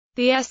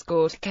The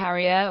escort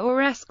carrier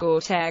or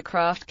escort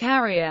aircraft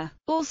carrier,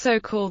 also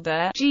called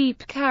the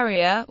Jeep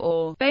carrier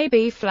or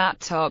baby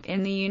flat-top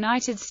in the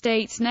United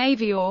States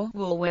Navy or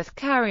Woolworth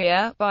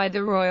carrier by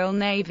the Royal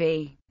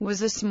Navy,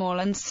 was a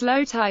small and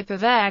slow type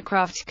of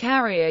aircraft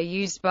carrier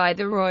used by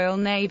the Royal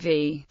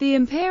Navy, the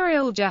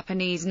Imperial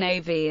Japanese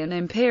Navy and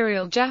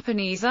Imperial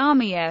Japanese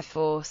Army Air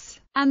Force,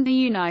 and the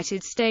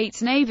United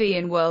States Navy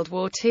in World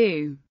War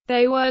II.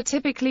 They were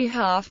typically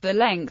half the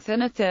length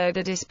and a third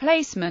the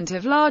displacement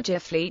of larger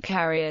fleet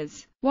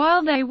carriers.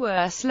 While they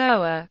were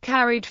slower,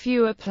 carried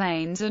fewer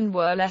planes and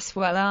were less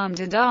well-armed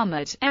and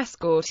armored,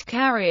 escort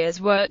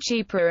carriers were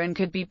cheaper and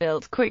could be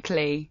built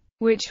quickly,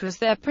 which was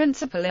their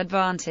principal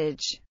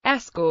advantage.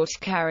 Escort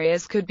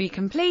carriers could be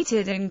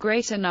completed in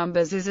greater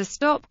numbers as a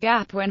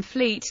stopgap when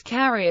fleet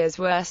carriers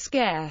were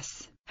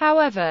scarce.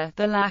 However,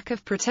 the lack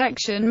of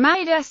protection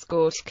made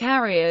escort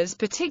carriers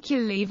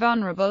particularly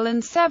vulnerable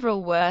and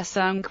several were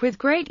sunk with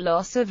great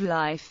loss of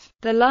life.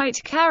 The light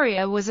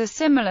carrier was a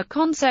similar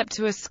concept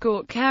to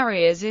escort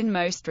carriers in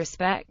most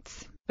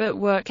respects, but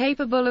were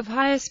capable of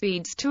higher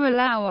speeds to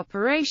allow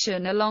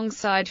operation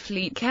alongside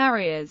fleet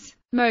carriers.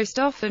 Most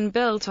often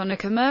built on a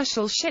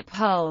commercial ship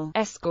hull,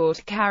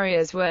 escort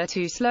carriers were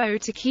too slow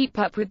to keep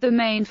up with the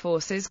main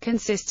forces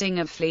consisting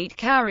of fleet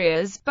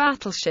carriers,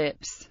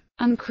 battleships,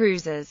 and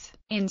cruisers.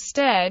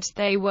 Instead,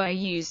 they were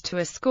used to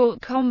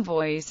escort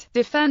convoys,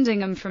 defending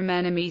them from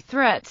enemy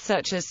threats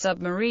such as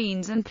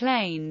submarines and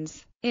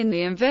planes. In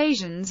the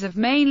invasions of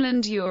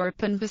mainland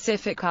Europe and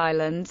Pacific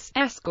Islands,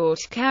 escort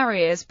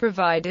carriers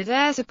provided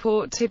air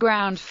support to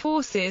ground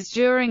forces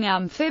during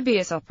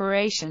amphibious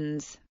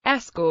operations.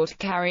 Escort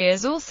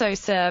carriers also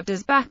served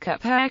as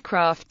backup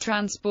aircraft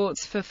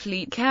transports for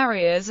fleet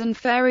carriers and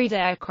ferried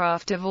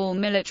aircraft of all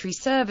military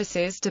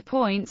services to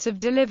points of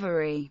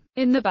delivery.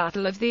 In the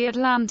Battle of the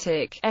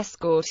Atlantic,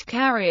 escort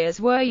carriers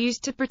were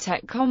used to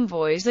protect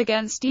convoys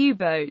against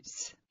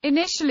U-boats.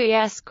 Initially,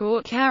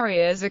 escort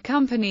carriers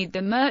accompanied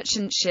the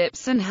merchant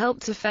ships and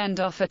helped to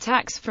fend off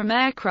attacks from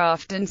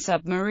aircraft and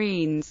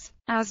submarines.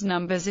 As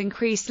numbers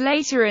increased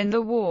later in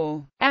the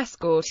war,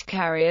 escort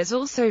carriers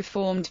also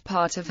formed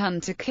part of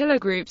hunter-killer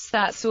groups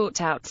that sought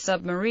out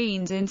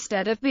submarines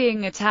instead of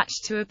being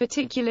attached to a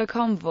particular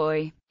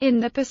convoy. In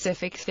the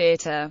Pacific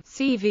theater,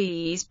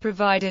 CVEs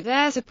provided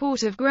air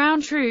support of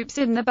ground troops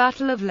in the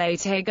Battle of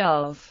Leyte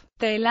Gulf.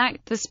 They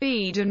lacked the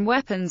speed and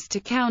weapons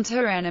to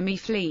counter enemy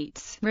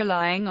fleets,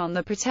 relying on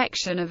the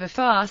protection of a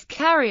fast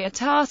carrier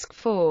task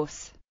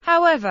force.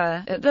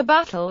 However, at the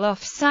Battle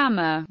off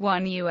Samar,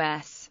 one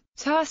U.S.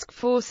 task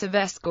force of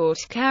escort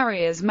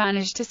carriers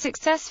managed to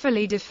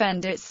successfully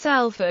defend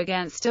itself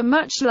against a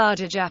much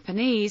larger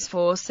Japanese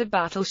force of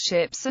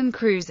battleships and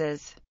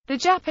cruisers. The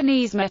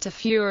Japanese met a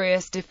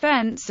furious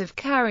defense of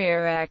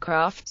carrier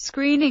aircraft,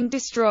 screening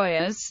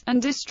destroyers,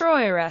 and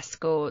destroyer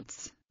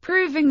escorts,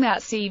 proving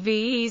that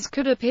CVEs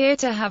could appear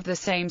to have the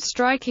same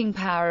striking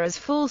power as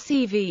full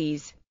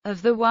CVs.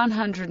 Of the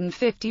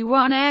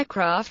 151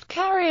 aircraft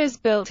carriers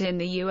built in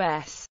the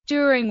U.S.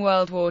 during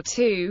World War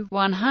II,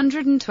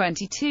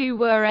 122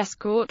 were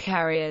escort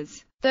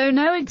carriers, though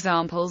no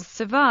examples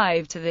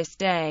survive to this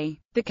day.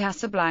 The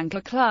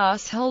Casablanca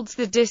class holds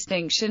the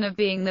distinction of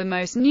being the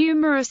most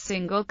numerous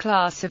single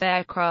class of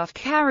aircraft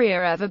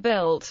carrier ever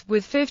built,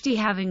 with 50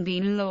 having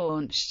been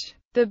launched.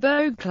 The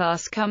Bogue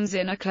class comes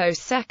in a close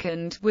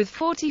second, with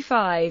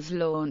 45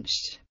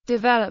 launched.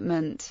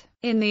 Development.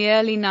 In the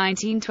early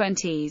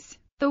 1920s,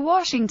 the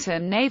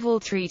Washington Naval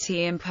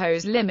Treaty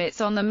imposed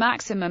limits on the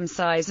maximum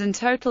size and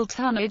total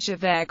tonnage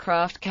of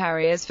aircraft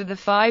carriers for the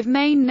 5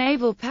 main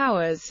naval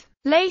powers.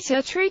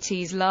 Later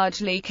treaties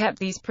largely kept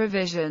these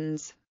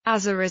provisions.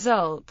 As a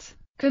result,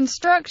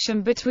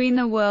 construction between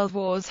the world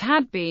wars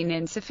had been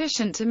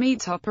insufficient to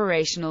meet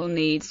operational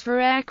needs for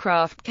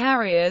aircraft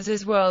carriers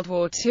as World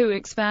War II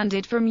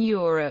expanded from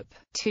Europe.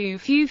 Too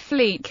few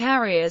fleet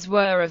carriers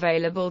were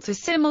available to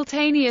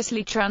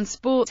simultaneously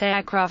transport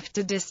aircraft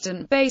to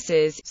distant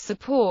bases,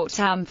 support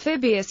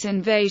amphibious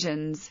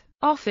invasions,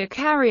 offer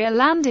carrier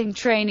landing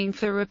training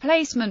for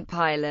replacement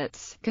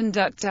pilots,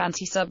 conduct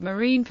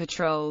anti-submarine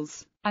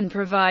patrols, and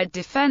provide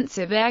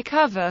defensive air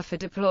cover for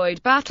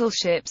deployed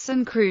battleships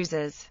and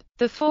cruisers.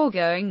 The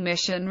foregoing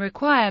mission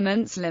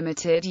requirements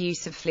limited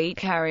use of fleet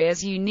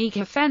carriers' unique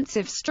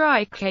offensive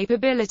strike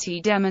capability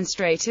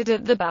demonstrated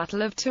at the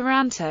Battle of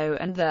Taranto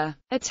and the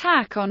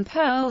attack on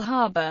Pearl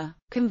Harbor.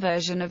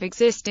 Conversion of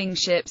existing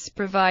ships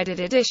provided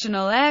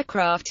additional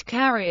aircraft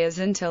carriers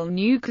until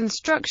new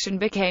construction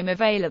became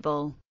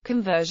available.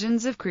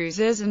 Conversions of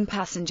cruisers and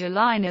passenger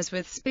liners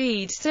with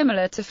speed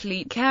similar to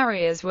fleet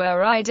carriers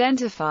were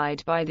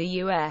identified by the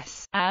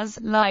U.S. as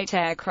light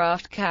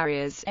aircraft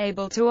carriers,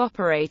 able to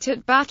operate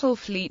at battle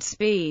fleet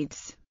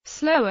speeds.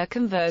 Slower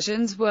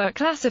conversions were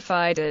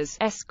classified as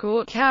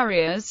escort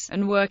carriers,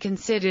 and were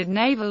considered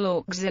naval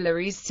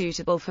auxiliaries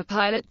suitable for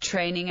pilot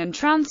training and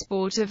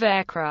transport of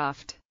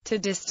aircraft to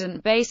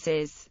distant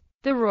bases.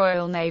 The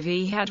Royal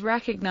Navy had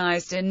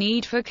recognized a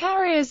need for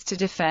carriers to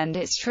defend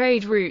its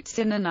trade routes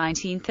in the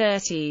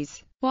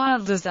 1930s.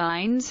 While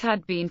designs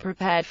had been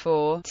prepared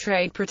for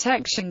trade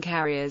protection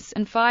carriers,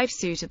 and 5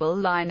 suitable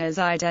liners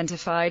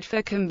identified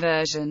for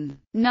conversion,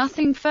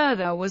 nothing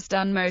further was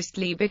done,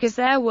 mostly because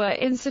there were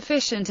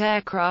insufficient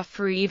aircraft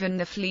for even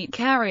the fleet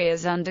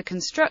carriers under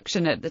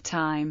construction at the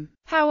time.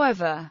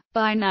 However,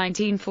 by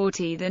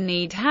 1940 the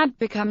need had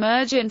become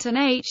urgent and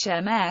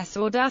HMS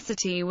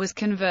Audacity was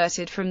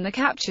converted from the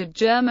captured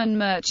German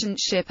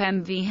merchant ship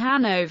MV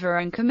Hanover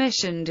and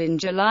commissioned in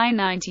July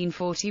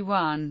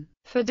 1941.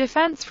 For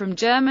defense from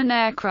German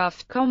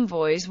aircraft,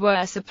 convoys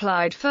were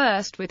supplied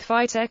first with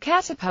fighter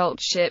catapult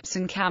ships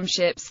and cam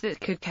ships that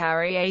could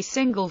carry a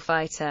single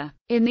fighter.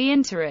 In the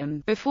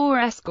interim, before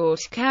escort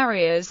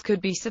carriers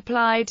could be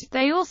supplied,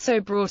 they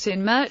also brought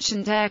in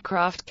merchant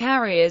aircraft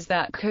carriers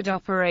that could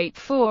operate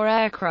 4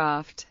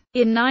 aircraft.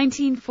 In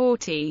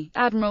 1940,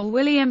 Admiral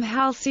William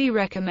Halsey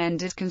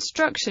recommended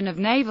construction of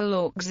naval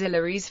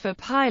auxiliaries for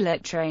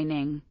pilot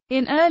training.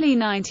 In early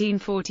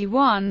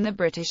 1941, the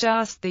British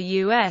asked the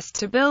US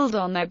to build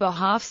on their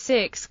behalf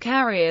 6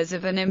 carriers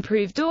of an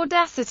improved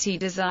Audacity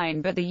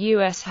design, but the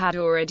US had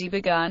already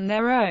begun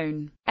their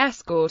own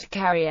escort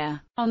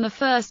carrier. On 1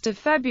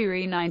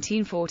 February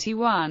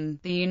 1941,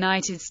 the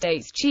United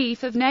States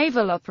Chief of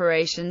Naval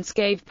Operations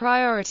gave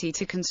priority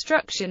to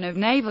construction of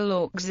naval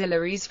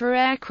auxiliaries for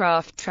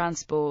aircraft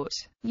transport.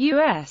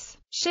 U.S.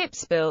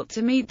 ships built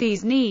to meet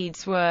these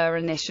needs were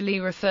initially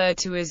referred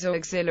to as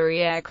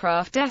auxiliary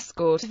aircraft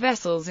escort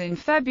vessels in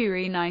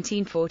February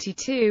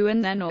 1942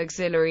 and then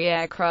auxiliary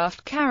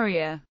aircraft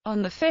carrier.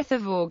 On 5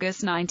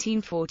 August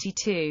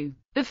 1942,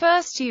 the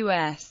first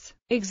U.S.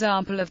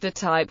 example of the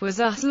type was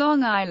at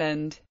Long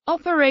Island.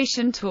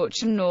 Operation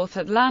Torch and North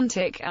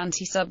Atlantic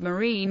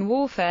anti-submarine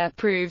warfare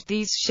proved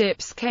these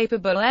ships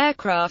capable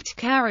aircraft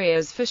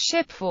carriers for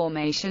ship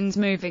formations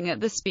moving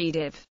at the speed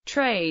of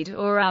trade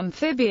or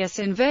amphibious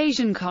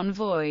invasion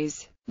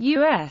convoys.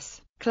 U.S.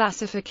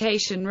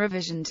 classification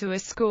revision to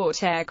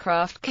escort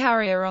aircraft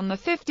carrier on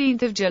 15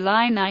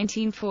 July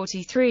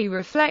 1943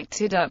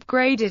 reflected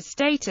upgraded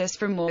status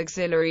from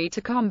auxiliary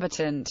to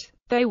combatant.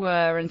 They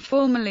were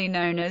informally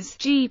known as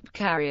Jeep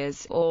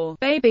carriers, or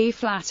baby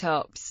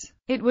flat-tops.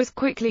 It was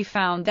quickly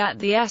found that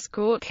the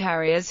escort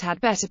carriers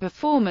had better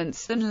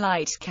performance than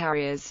light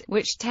carriers,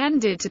 which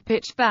tended to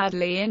pitch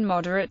badly in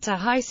moderate to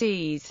high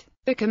seas.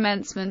 The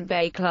Commencement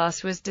Bay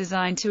class was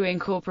designed to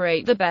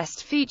incorporate the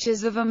best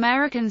features of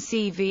American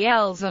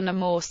CVLs on a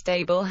more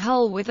stable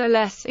hull with a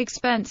less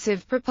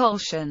expensive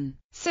propulsion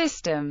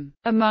system.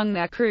 Among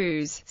their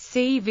crews,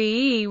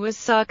 CVE was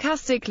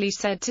sarcastically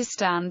said to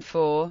stand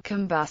for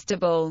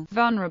combustible,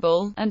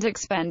 vulnerable, and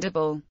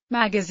expendable.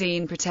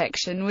 Magazine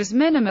protection was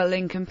minimal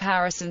in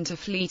comparison to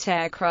fleet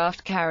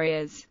aircraft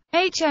carriers.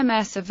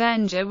 HMS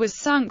Avenger was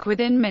sunk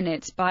within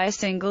minutes by a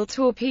single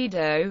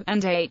torpedo,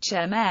 and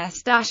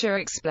HMS Dasher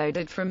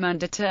exploded from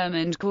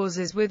undetermined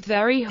causes with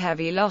very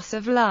heavy loss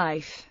of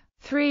life.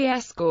 3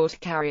 escort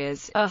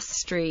carriers, US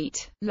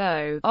Street,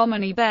 Low,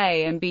 Omni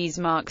Bay and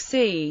Bismarck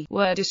Sea,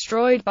 were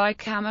destroyed by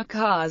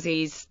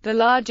kamikazes, the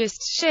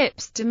largest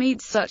ships to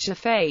meet such a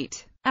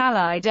fate.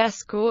 Allied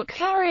escort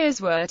carriers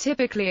were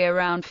typically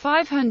around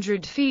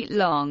 500 feet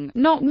long,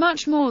 not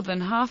much more than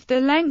half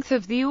the length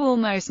of the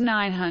almost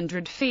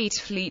 900 feet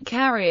fleet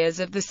carriers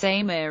of the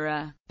same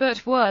era,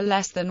 but were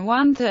less than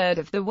 1/3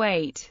 of the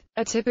weight.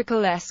 A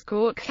typical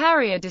escort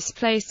carrier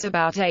displaced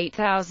about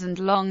 8,000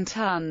 long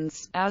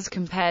tons, as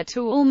compared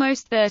to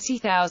almost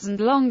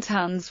 30,000 long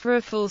tons for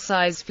a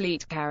full-size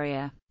fleet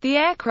carrier. The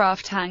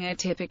aircraft hangar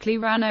typically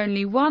ran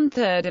only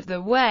 1/3 of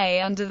the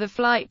way under the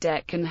flight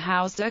deck and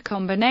housed a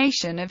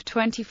combination of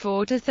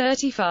 24 to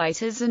 30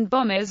 fighters and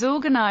bombers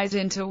organized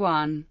into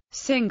one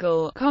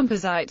single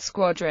composite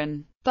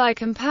squadron. By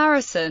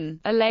comparison,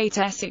 a late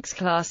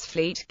Essex-class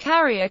fleet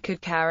carrier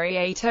could carry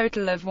a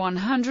total of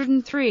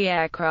 103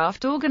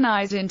 aircraft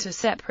organized into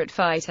separate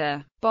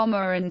fighter,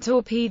 bomber and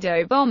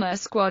torpedo bomber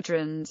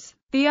squadrons.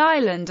 The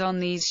island on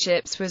these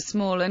ships was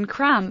small and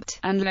cramped,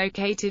 and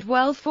located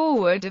well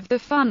forward of the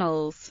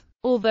funnels.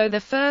 Although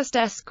the first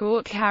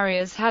escort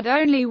carriers had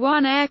only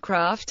one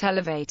aircraft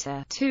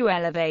elevator, 2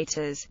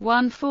 elevators,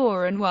 one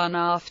fore and one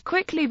aft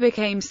quickly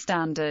became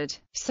standard.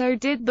 So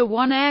did the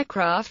one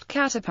aircraft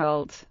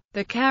catapult.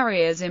 The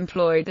carriers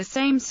employed the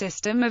same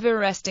system of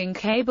arresting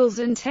cables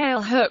and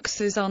tail hooks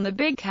as on the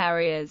big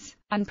carriers,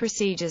 and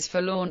procedures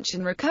for launch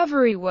and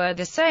recovery were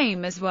the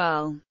same as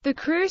well. The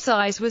crew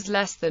size was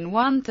less than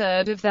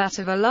 1/3 of that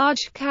of a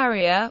large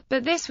carrier,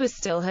 but this was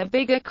still a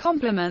bigger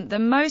complement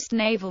than most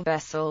naval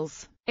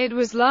vessels. It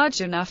was large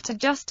enough to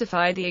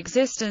justify the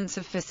existence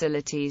of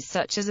facilities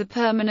such as a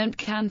permanent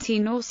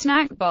canteen or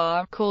snack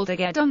bar, called a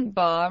gedunk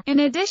bar, in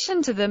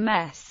addition to the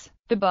mess.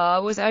 The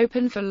bar was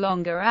open for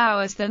longer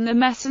hours than the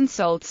mess and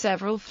sold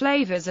several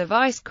flavors of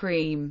ice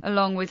cream,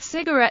 along with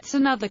cigarettes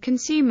and other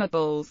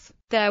consumables.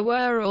 There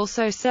were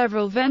also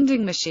several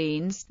vending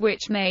machines,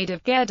 which made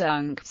of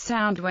gedunk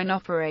sound when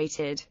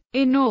operated.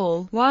 In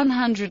all,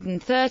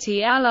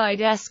 130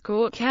 Allied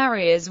escort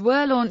carriers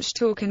were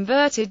launched or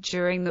converted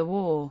during the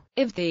war.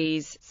 Of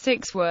these,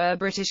 6 were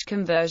British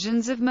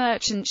conversions of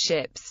merchant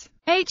ships.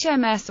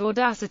 HMS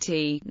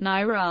Audacity,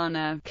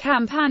 Nirana,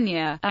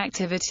 Campania,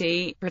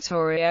 Activity,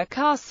 Pretoria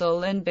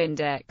Castle and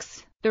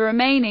Bindex. The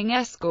remaining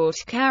escort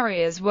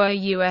carriers were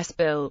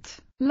US-built.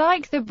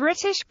 Like the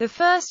British, the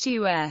first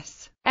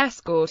US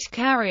escort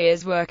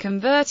carriers were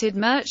converted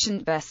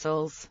merchant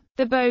vessels.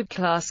 The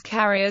Bogue-class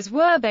carriers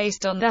were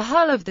based on the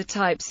hull of the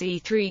Type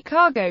C3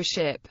 cargo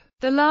ship.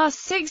 The last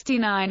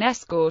 69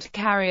 escort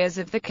carriers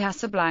of the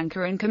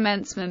Casablanca and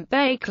Commencement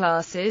Bay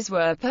classes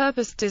were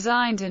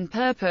purpose-designed and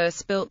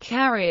purpose-built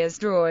carriers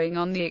drawing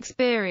on the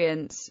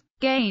experience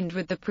gained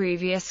with the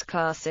previous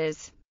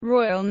classes.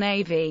 Royal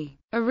Navy.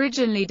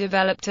 Originally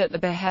developed at the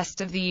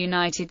behest of the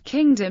United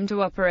Kingdom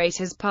to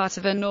operate as part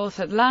of a North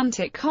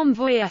Atlantic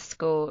convoy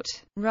escort,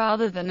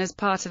 rather than as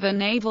part of a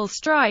naval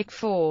strike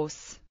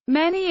force.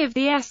 Many of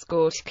the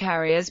escort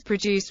carriers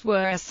produced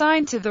were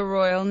assigned to the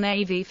Royal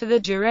Navy for the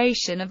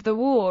duration of the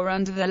war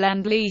under the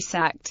Lend-Lease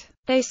Act.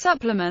 They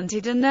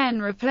supplemented and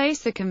then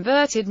replaced the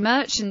converted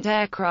merchant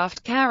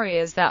aircraft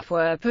carriers that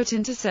were put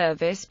into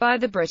service by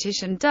the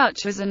British and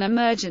Dutch as an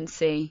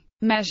emergency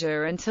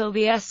measure until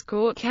the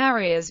escort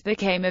carriers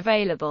became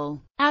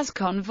available. As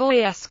convoy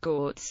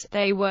escorts,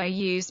 they were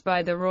used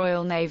by the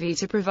Royal Navy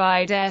to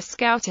provide air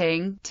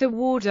scouting, to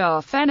ward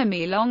off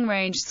enemy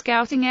long-range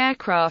scouting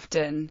aircraft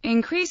and,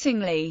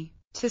 increasingly,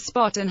 to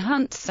spot and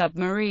hunt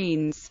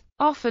submarines.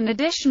 Often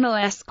additional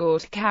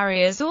escort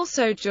carriers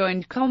also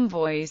joined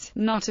convoys,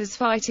 not as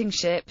fighting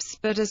ships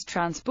but as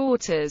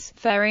transporters,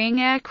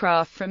 ferrying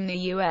aircraft from the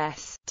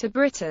US to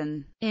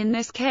Britain. In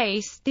this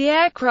case, the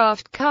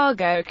aircraft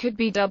cargo could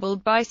be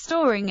doubled by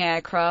storing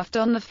aircraft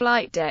on the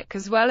flight deck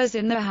as well as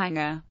in the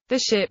hangar. The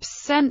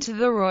ships sent to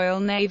the Royal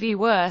Navy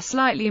were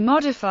slightly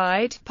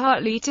modified,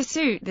 partly to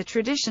suit the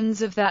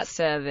traditions of that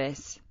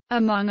service.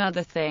 Among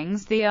other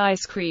things, the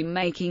ice cream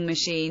making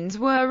machines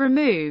were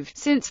removed,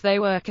 since they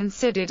were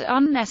considered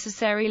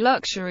unnecessary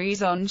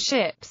luxuries on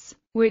ships,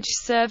 which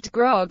served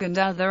grog and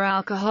other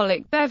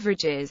alcoholic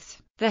beverages.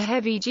 The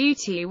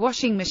heavy-duty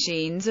washing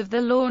machines of the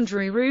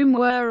laundry room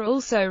were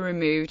also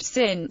removed,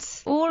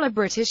 since all a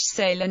British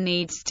sailor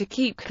needs to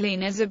keep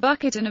clean is a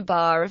bucket and a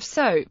bar of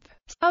soap.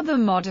 Other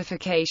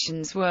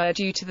modifications were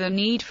due to the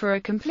need for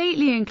a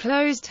completely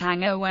enclosed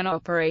hangar when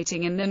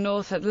operating in the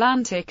North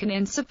Atlantic and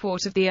in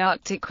support of the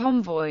Arctic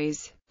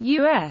convoys.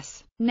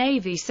 U.S.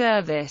 Navy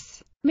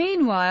service.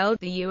 Meanwhile,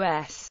 the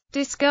U.S.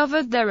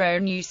 discovered their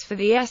own use for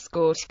the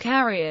escort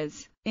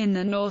carriers. In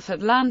the North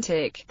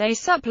Atlantic, they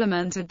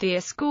supplemented the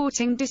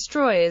escorting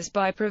destroyers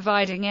by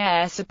providing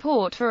air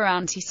support for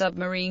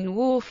anti-submarine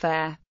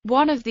warfare.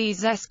 One of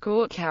these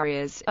escort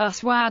carriers,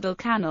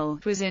 Guadalcanal,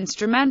 was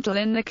instrumental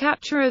in the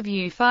capture of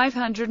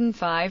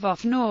U-505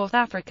 off North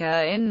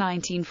Africa in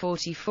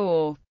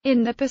 1944.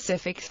 In the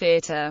Pacific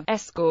theater,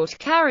 escort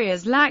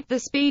carriers lacked the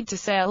speed to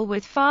sail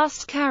with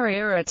fast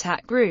carrier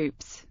attack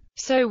groups,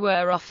 so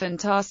were often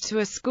tasked to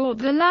escort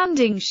the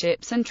landing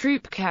ships and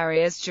troop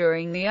carriers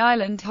during the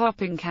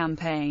island-hopping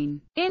campaign.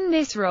 In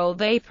this role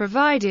they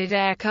provided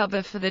air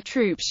cover for the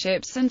troop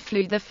ships and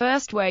flew the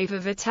first wave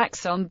of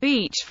attacks on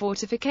beach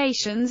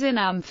fortifications in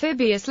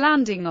amphibious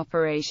landing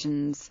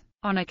operations.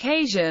 On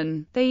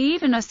occasion, they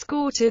even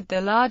escorted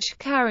the large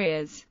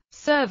carriers,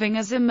 serving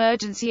as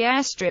emergency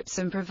airstrips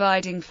and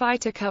providing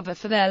fighter cover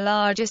for their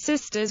larger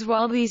sisters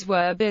while these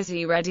were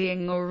busy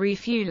readying or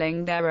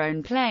refueling their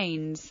own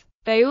planes.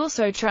 They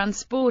also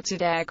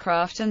transported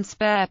aircraft and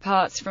spare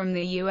parts from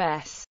the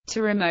U.S.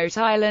 to remote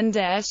island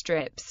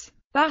airstrips.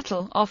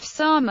 Battle off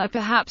Sama.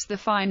 Perhaps the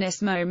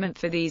finest moment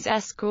for these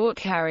escort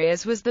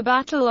carriers was the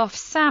Battle off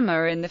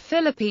Sama in the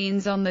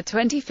Philippines on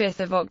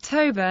 25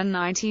 October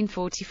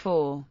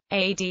 1944.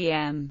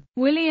 ADM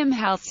William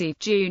Halsey,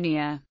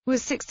 Jr.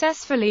 was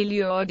successfully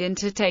lured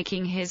into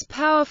taking his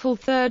powerful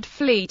Third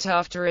Fleet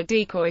after a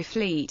decoy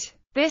fleet.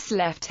 This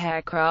left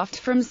aircraft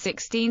from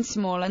 16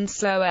 small and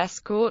slow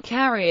escort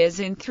carriers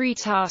in 3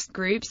 task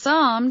groups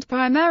armed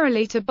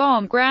primarily to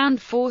bomb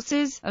ground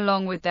forces,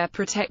 along with their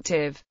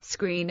protective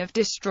screen of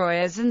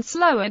destroyers and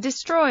slower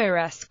destroyer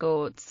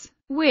escorts,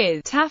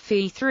 with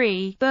Taffy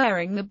 3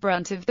 bearing the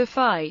brunt of the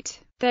fight.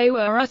 They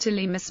were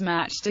utterly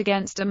mismatched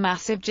against a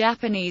massive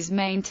Japanese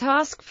main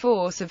task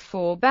force of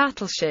 4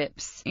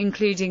 battleships,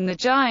 including the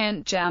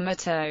giant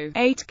Yamato,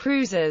 8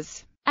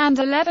 cruisers, and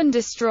 11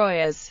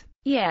 destroyers.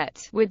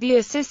 Yet, with the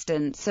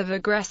assistance of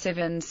aggressive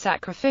and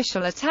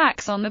sacrificial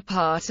attacks on the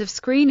part of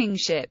screening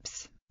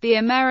ships, the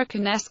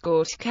American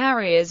escort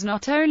carriers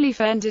not only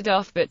fended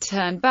off but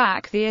turned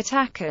back the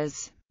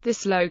attackers. The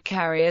slow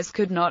carriers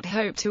could not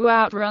hope to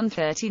outrun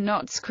 30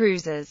 knots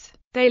cruisers.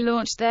 They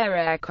launched their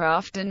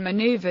aircraft and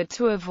maneuvered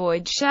to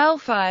avoid shell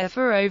fire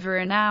for over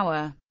an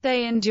hour.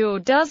 They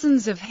endured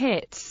dozens of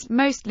hits,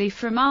 mostly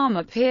from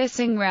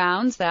armor-piercing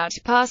rounds that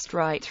passed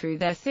right through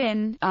their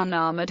thin,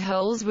 unarmored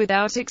hulls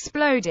without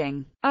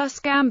exploding.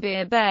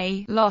 Escambia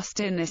Bay,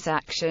 lost in this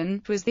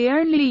action, was the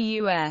only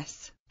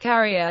U.S.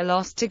 carrier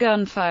lost to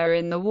gunfire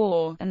in the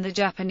war, and the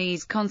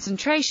Japanese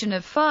concentration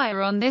of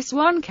fire on this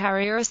one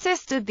carrier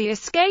assisted the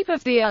escape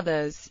of the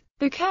others.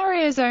 The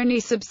carrier's only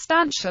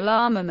substantial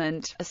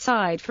armament,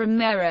 aside from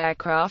their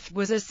aircraft,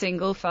 was a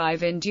single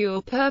 5-in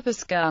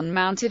dual-purpose gun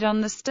mounted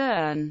on the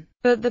stern,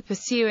 but the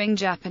pursuing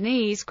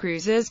Japanese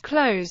cruisers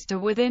closed to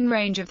within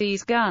range of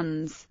these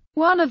guns.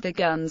 One of the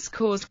guns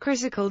caused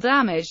critical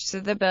damage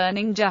to the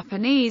burning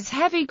Japanese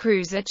heavy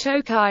cruiser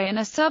Chokai, and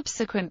a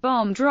subsequent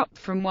bomb dropped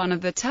from one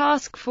of the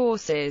task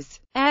force's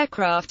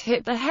aircraft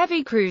hit the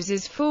heavy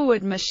cruiser's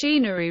forward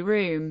machinery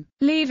room,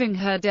 leaving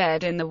her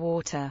dead in the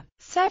water.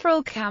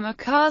 Several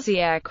kamikaze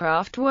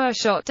aircraft were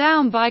shot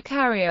down by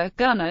carrier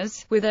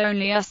gunners, with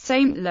only a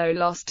St. Lo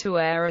lost to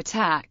air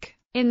attack.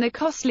 In the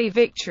costly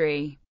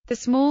victory, the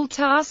small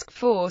task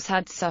force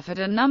had suffered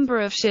a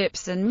number of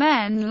ships and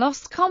men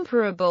lost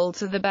comparable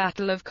to the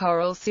Battle of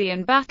Coral Sea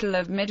and Battle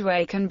of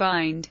Midway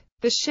combined.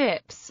 The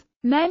ships,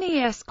 many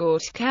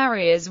escort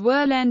carriers,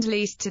 were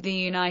lend-leased to the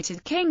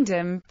United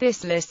Kingdom.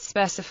 This list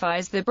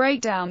specifies the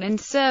breakdown in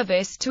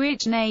service to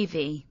each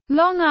navy.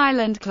 Long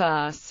Island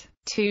class,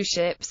 2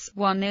 ships,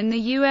 1 in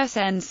the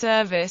USN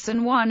service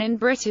and 1 in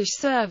British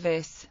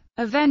service.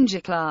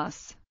 Avenger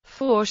class,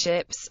 4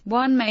 ships,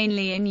 1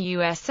 mainly in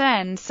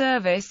USN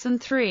service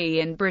and 3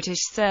 in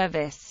British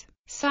service.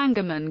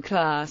 Sangamon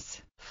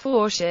class,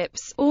 4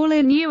 ships, all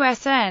in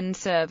USN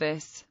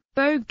service.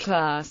 Bogue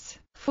class,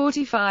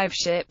 45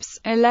 ships,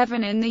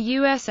 11 in the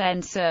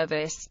USN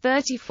service,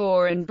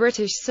 34 in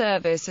British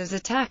service as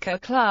Attacker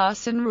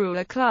class and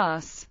Ruler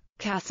class.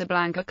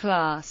 Casablanca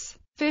class,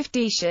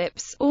 50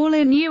 ships, all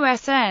in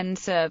USN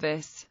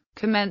service.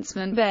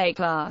 Commencement Bay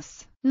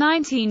class,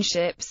 19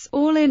 ships,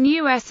 all in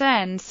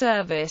USN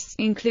service,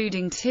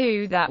 including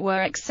 2 that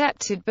were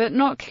accepted but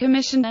not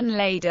commissioned and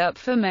laid up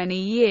for many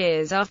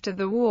years after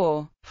the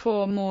war.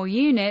 4 more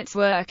units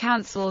were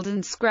cancelled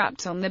and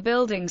scrapped on the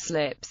building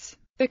slips.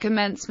 The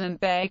Commencement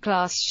Bay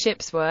class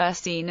ships were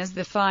seen as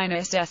the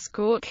finest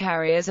escort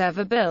carriers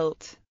ever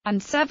built,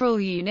 and several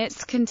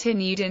units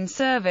continued in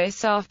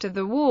service after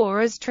the war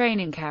as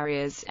training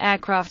carriers,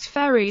 aircraft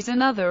ferries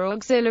and other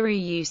auxiliary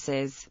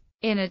uses.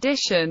 In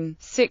addition,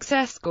 6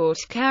 escort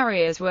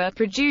carriers were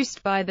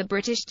produced by the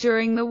British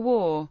during the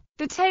war.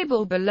 The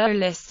table below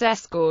lists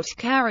escort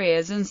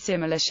carriers and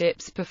similar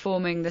ships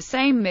performing the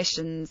same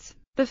missions.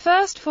 The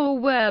first 4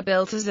 were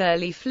built as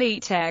early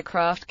fleet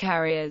aircraft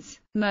carriers.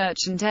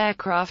 Merchant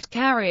aircraft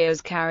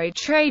carriers carried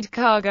trade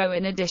cargo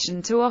in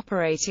addition to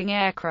operating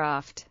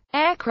aircraft.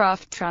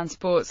 Aircraft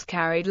transports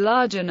carried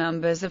larger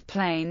numbers of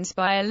planes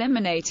by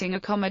eliminating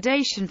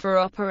accommodation for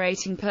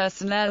operating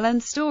personnel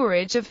and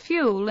storage of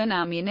fuel and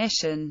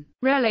ammunition.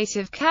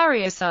 Relative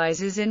carrier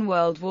sizes in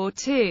World War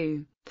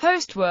II.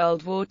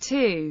 Post-World War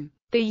II.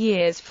 The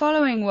years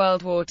following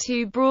World War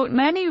II brought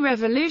many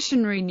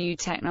revolutionary new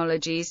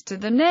technologies to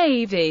the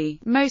Navy,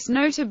 most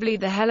notably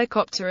the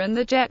helicopter and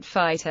the jet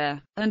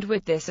fighter, and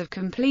with this a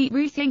complete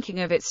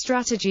rethinking of its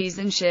strategies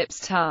and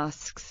ships'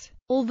 tasks.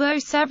 Although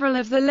several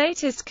of the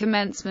latest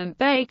Commencement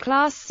Bay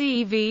class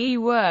CVE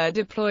were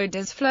deployed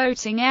as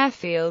floating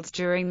airfields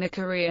during the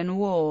Korean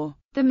War,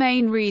 the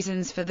main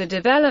reasons for the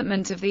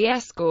development of the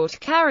escort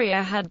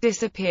carrier had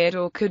disappeared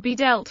or could be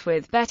dealt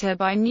with better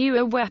by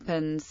newer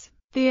weapons.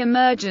 The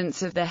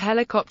emergence of the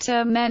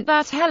helicopter meant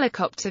that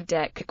helicopter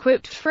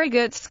deck-equipped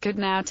frigates could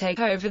now take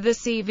over the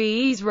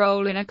CVE's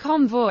role in a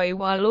convoy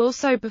while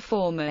also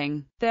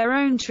performing their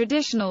own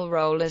traditional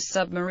role as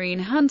submarine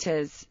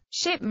hunters.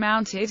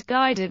 Ship-mounted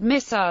guided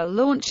missile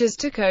launchers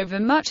took over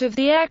much of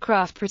the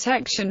aircraft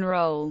protection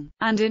role,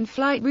 and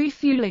in-flight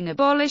refueling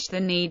abolished the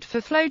need for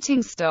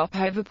floating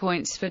stopover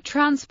points for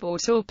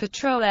transport or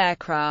patrol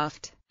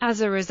aircraft.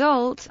 As a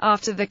result,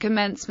 after the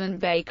Commencement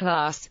Bay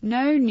class,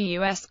 no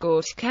new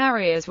escort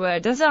carriers were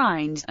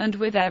designed, and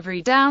with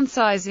every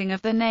downsizing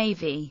of the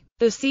Navy,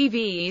 the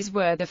CVEs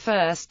were the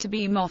first to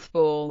be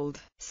mothballed.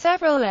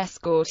 Several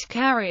escort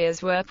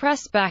carriers were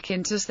pressed back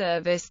into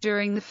service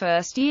during the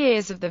first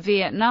years of the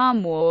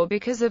Vietnam War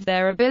because of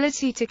their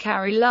ability to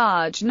carry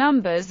large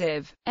numbers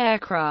of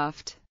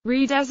aircraft.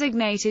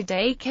 Redesignated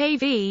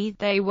AKV,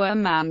 they were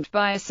manned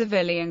by a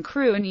civilian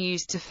crew and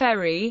used to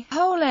ferry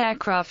whole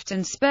aircraft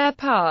and spare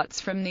parts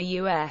from the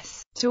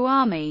U.S. to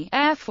Army,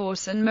 Air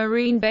Force and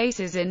Marine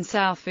bases in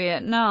South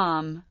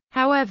Vietnam.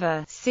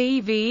 However,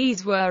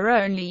 CVEs were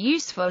only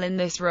useful in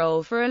this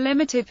role for a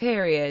limited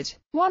period.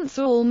 Once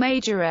all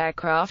major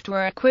aircraft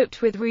were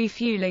equipped with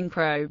refueling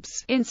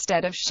probes,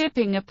 instead of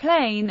shipping a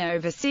plane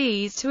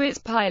overseas to its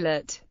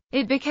pilot,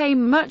 it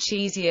became much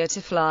easier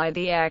to fly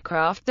the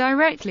aircraft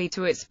directly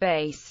to its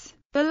base.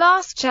 The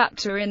last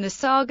chapter in the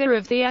saga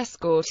of the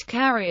escort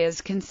carriers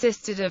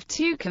consisted of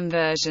 2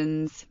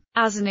 conversions.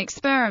 As an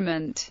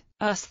experiment,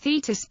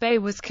 Thetis Bay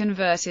was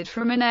converted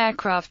from an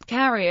aircraft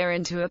carrier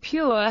into a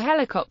pure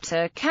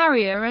helicopter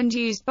carrier and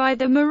used by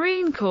the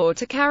Marine Corps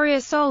to carry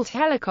assault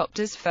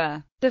helicopters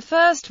for the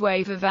first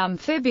wave of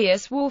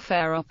amphibious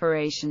warfare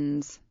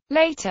operations.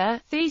 Later,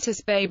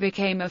 Thetis Bay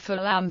became a full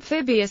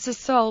amphibious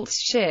assault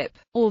ship,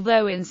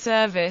 although in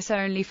service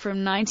only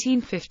from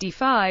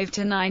 1955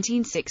 to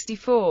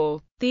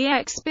 1964. The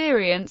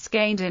experience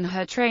gained in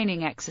her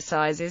training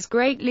exercises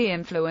greatly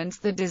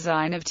influenced the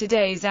design of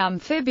today's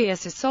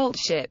amphibious assault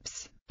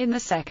ships. In the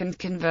second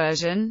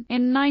conversion,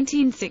 in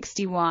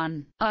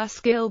 1961, US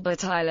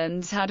Gilbert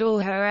Islands had all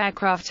her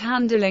aircraft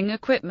handling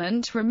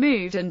equipment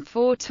removed and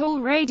 4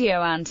 tall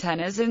radio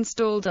antennas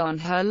installed on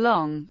her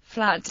long,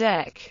 flat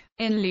deck.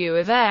 In lieu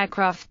of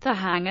aircraft, the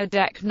hangar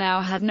deck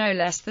now had no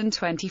less than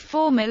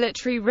 24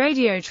 military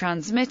radio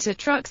transmitter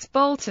trucks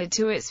bolted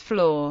to its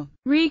floor.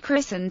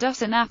 Rechristened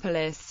US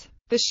Annapolis,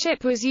 the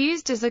ship was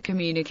used as a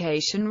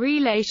communication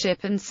relay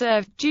ship and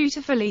served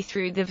dutifully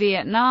through the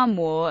Vietnam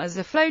War as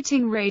a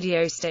floating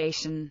radio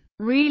station,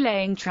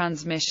 relaying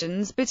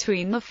transmissions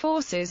between the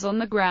forces on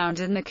the ground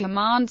and the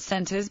command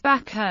centers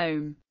back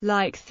home.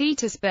 Like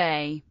Thetis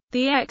Bay,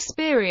 the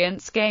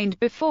experience gained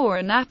before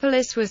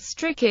Annapolis was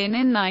stricken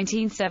in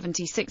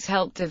 1976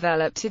 helped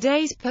develop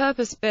today's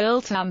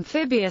purpose-built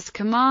amphibious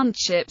command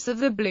ships of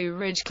the Blue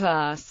Ridge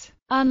class.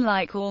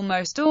 Unlike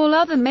almost all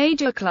other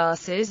major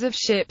classes of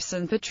ships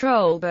and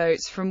patrol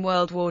boats from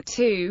World War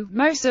II,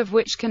 most of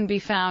which can be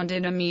found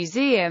in a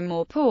museum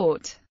or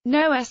port,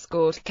 no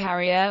escort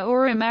carrier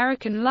or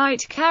American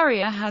light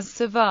carrier has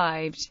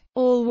survived.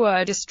 All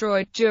were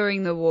destroyed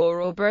during the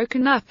war or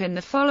broken up in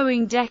the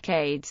following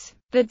decades.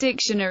 The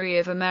Dictionary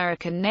of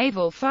American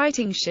Naval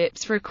Fighting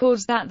Ships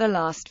records that the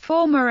last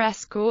former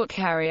escort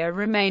carrier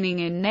remaining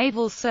in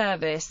naval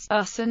service,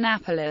 US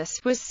Annapolis,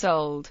 was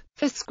sold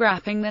for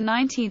scrapping the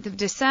 19th of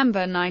December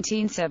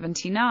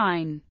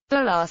 1979.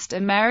 The last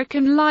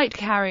American light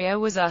carrier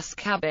was US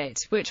Cabot,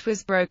 which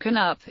was broken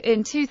up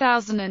in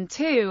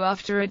 2002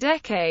 after a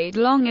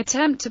decade-long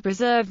attempt to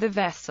preserve the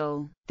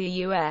vessel. The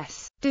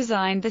U.S.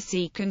 designed the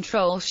Sea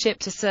Control ship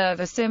to serve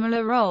a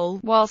similar role,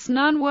 whilst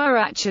none were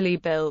actually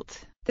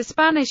built. The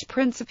Spanish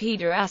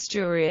Principito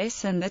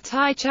Asturias and the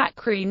Thai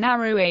Chakri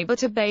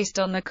Naruabut are based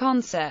on the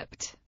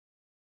concept.